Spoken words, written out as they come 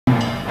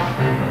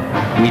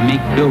We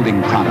make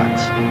building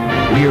products.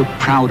 We're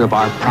proud of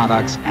our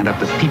products and of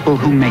the people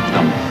who make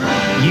them.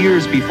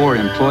 Years before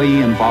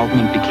employee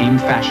involvement became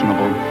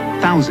fashionable,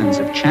 thousands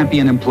of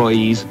champion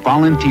employees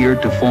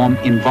volunteered to form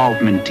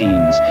involvement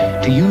teams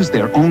to use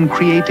their own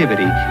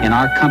creativity in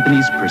our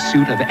company's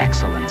pursuit of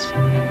excellence.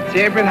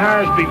 Champion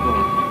hires people.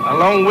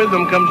 Along with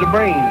them comes a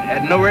brain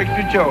at no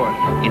extra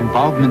charge.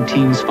 Involvement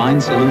teams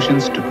find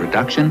solutions to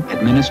production,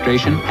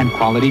 administration, and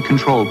quality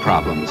control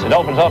problems. It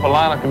opens up a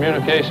line of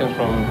communications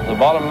from the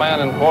bottom man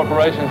in the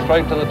corporation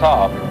straight to the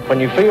top. When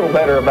you feel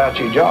better about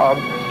your job,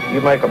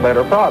 you make a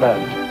better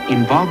product.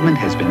 Involvement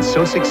has been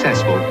so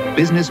successful,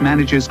 business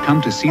managers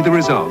come to see the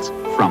results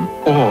from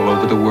all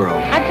over the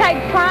world. I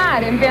take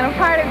pride in being a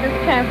part of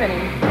this company.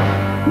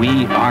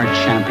 We are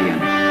champion,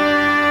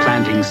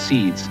 planting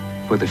seeds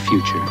for the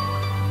future.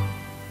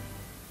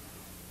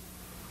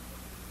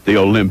 The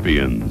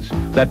Olympians,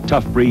 that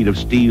tough breed of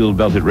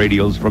steel-belted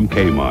radials from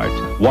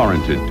Kmart,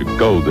 warranted to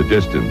go the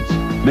distance.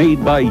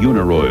 Made by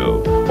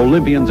UniRoyal,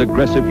 Olympian's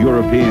aggressive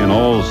European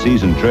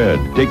all-season tread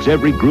takes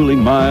every grueling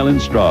mile in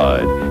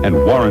stride and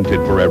warranted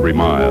for every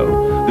mile.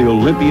 The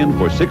Olympian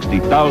for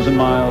 60,000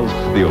 miles,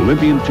 the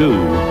Olympian 2,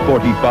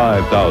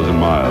 45,000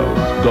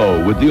 miles.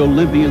 Go with the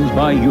Olympians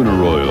by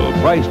UniRoyal,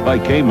 priced by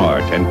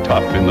Kmart and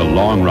tough in the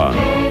long run.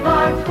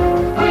 Kmart,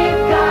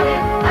 we've got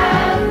it,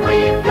 and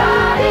we've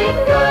got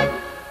it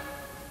good.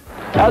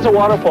 As a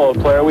water polo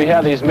player, we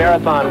have these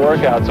marathon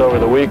workouts over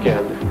the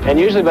weekend. And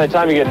usually by the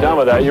time you get done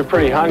with that, you're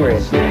pretty hungry.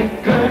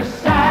 Snickers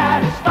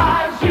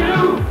satisfies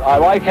you. I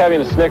like having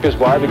a Snickers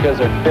bar because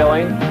they're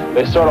filling.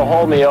 They sort of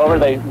hold me over.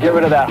 They get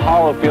rid of that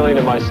hollow feeling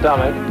in my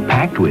stomach.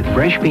 Packed with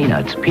fresh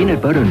peanuts,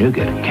 peanut butter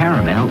nougat,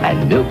 caramel,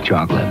 and milk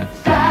chocolate.